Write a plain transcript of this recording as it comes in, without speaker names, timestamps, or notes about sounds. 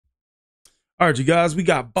All right, you guys, we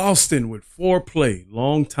got Boston with Foreplay.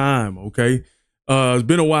 Long time, okay? It's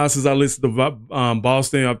been a while since I listened to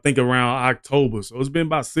Boston, I think around October. So it's been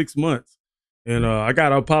about 6 months. And I got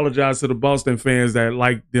to apologize to the Boston fans that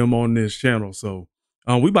like them on this channel. So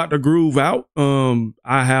we about to groove out.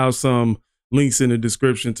 I have some links in the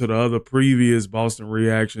description to the other previous Boston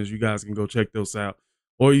reactions. You guys can go check those out.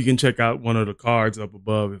 Or you can check out one of the cards up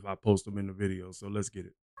above if I post them in the video. So let's get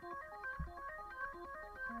it.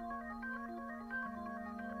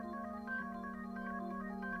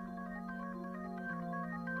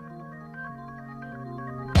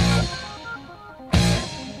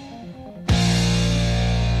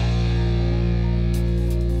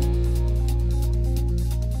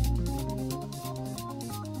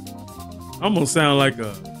 I'm gonna sound like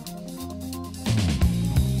a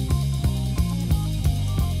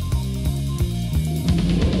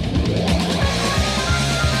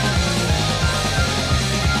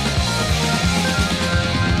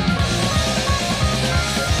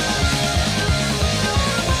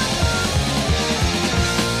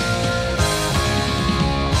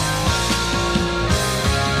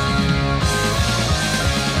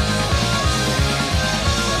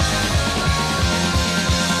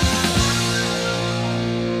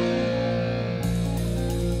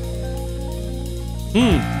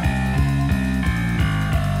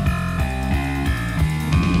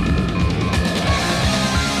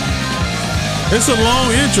It's a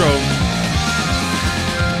long intro.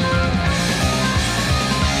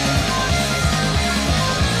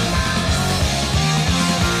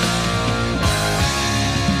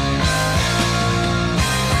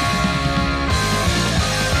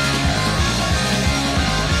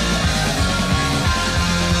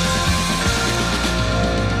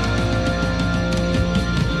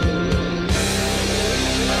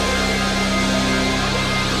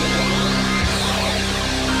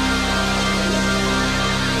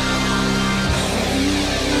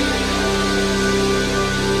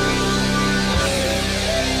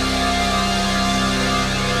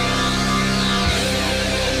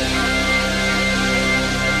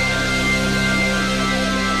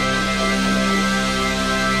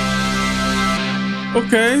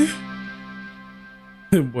 Okay.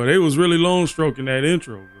 Boy, they was really long stroking that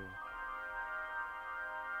intro, bro.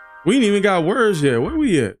 We ain't even got words yet. Where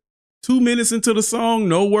we at? 2 minutes into the song,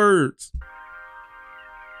 no words.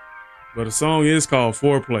 But the song is called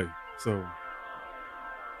Foreplay, so.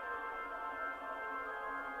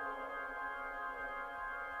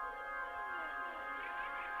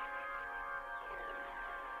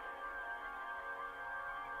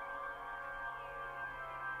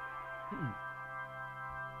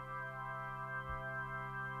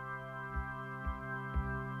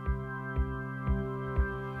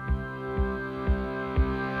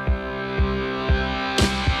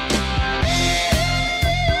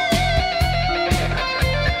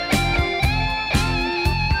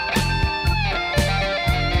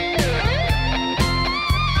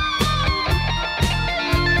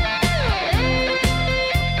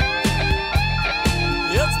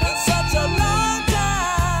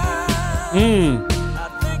 I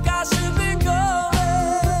think I should be going,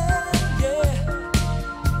 yeah.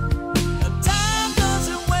 The time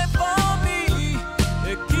doesn't wait for me,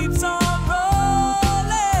 it keeps on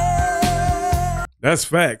rolling. That's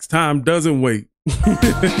facts. Time doesn't wait.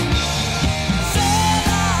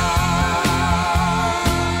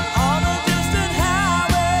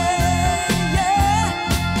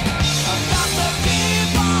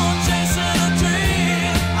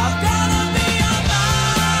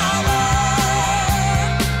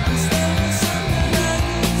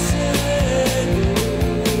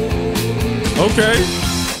 Okay.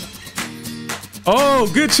 Oh,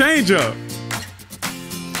 good change up.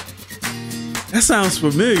 That sounds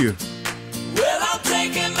familiar. Well, I'm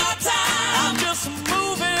taking my time, I'm just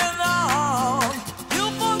moving on.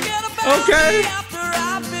 You'll forget about me after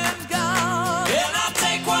I've been gone. And I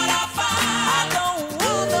take what I find, I don't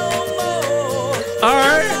want no more. All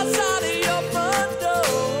right. Outside of your front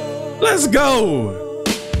door. Let's go.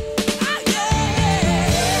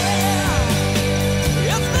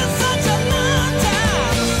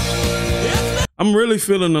 I'm really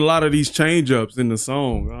feeling a lot of these change ups in the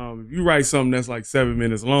song. If you write something that's like 7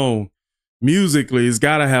 minutes long, musically, it's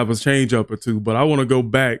got to have a change up or two. But I want to go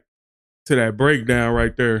back to that breakdown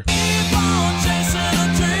right there.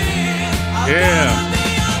 Yeah.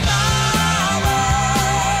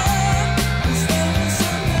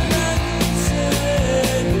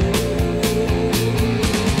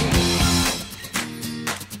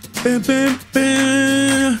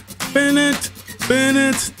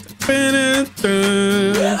 Bennett.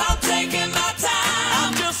 Well, I'm taking my time,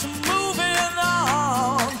 I'm just moving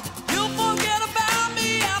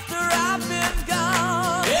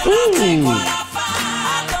Ooh.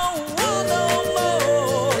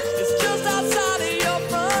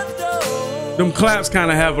 Them claps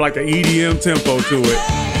kind of have like an EDM tempo to it.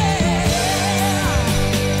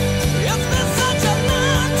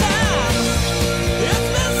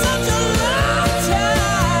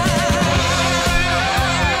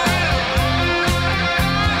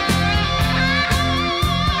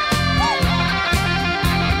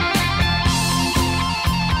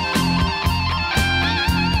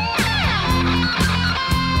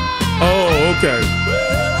 Oh, okay.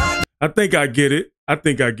 I think I get it.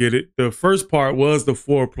 The first part was the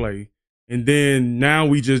foreplay, and then now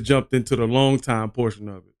we just jumped into the long time portion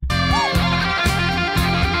of it.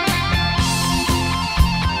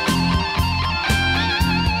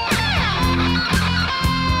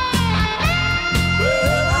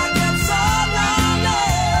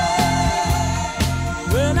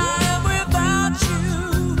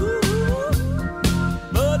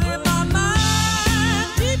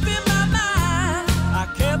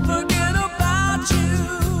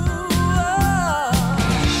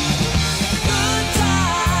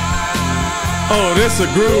 Oh, this is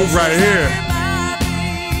a groove right here.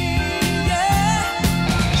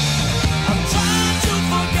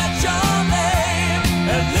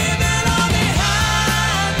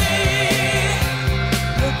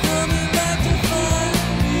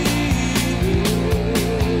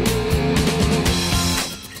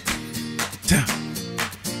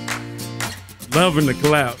 Loving the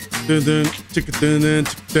clap. Dun dun, chicka dun dun,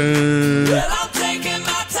 chicka dun.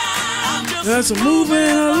 That's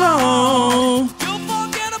moving along.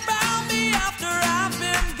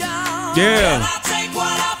 Yeah.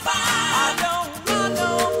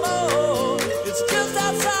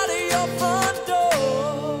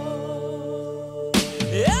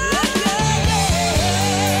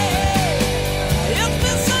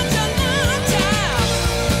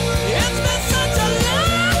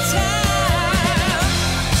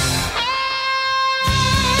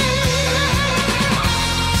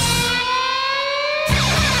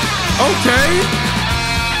 Okay.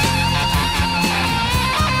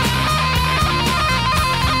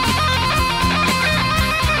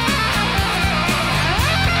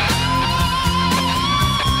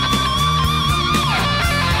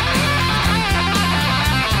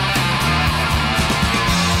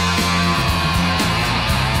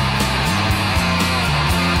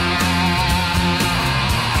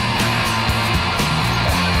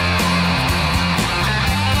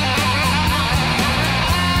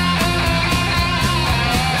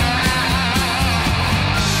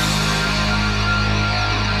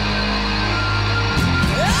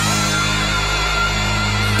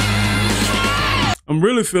 I'm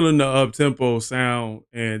really feeling the up-tempo sound,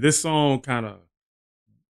 and this song kind of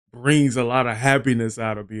brings a lot of happiness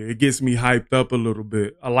out of me. It gets me hyped up a little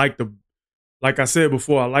bit. Like I said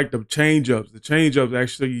before, I like the change-ups. The change-ups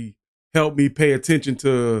actually help me pay attention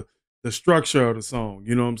to the structure of the song.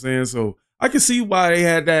 You know what I'm saying? So I can see why they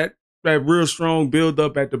had that real strong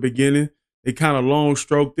build-up at the beginning. They kind of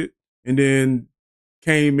long-stroked it, and then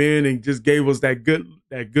came in and just gave us that good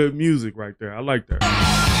music right there. I like that.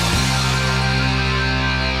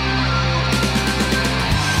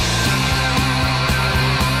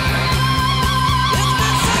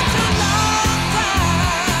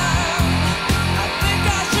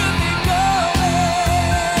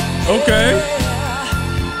 Okay.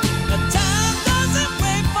 The time doesn't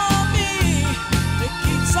wait for me. It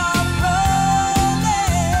keeps on rolling.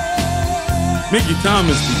 Mickey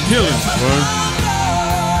Thomas be killing, bro.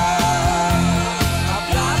 I've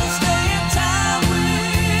got to stay in time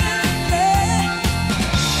with me.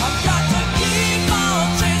 I've got to keep on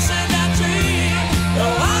chasing that dream.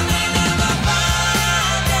 Though I may never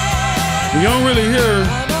find it. You don't really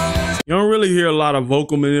hear a lot of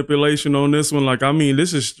vocal manipulation on this one. Like, I mean,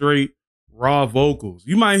 this is straight raw vocals.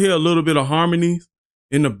 You might hear a little bit of harmonies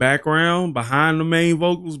in the background behind the main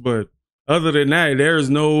vocals, but other than that, there is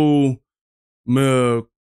no, vocal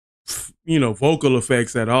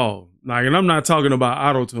effects at all. Like, and I'm not talking about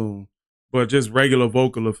auto-tune, but just regular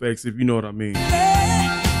vocal effects, if you know what I mean.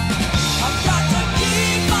 I've got to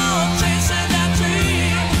keep on chasing that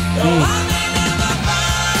dream. Though I may never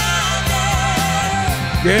find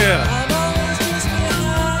it. Yeah.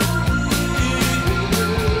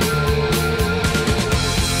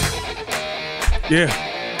 Yeah,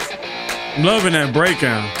 I'm loving that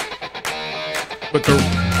breakdown. But the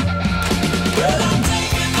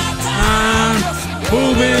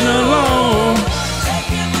moving along.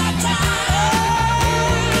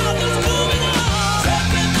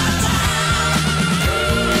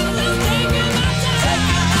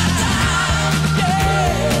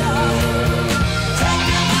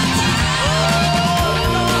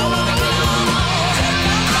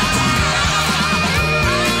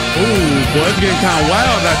 Boy, it's getting kind of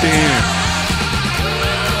wild at the end.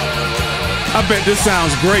 I bet this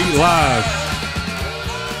sounds great live.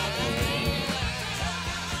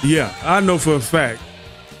 Yeah, I know for a fact.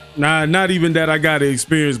 Nah, not even that I got the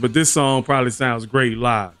experience, but this song probably sounds great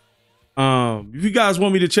live. If you guys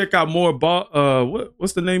want me to check out more about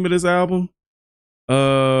what's the name of this album?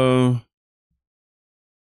 Let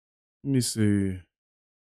me see.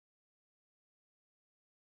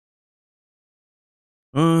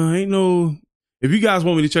 Ain't no. If you guys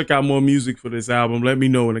want me to check out more music for this album, let me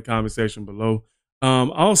know in the comment section below.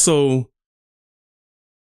 Also,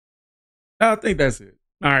 I think that's it.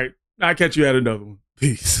 All right, I'll catch you at another one.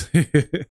 Peace.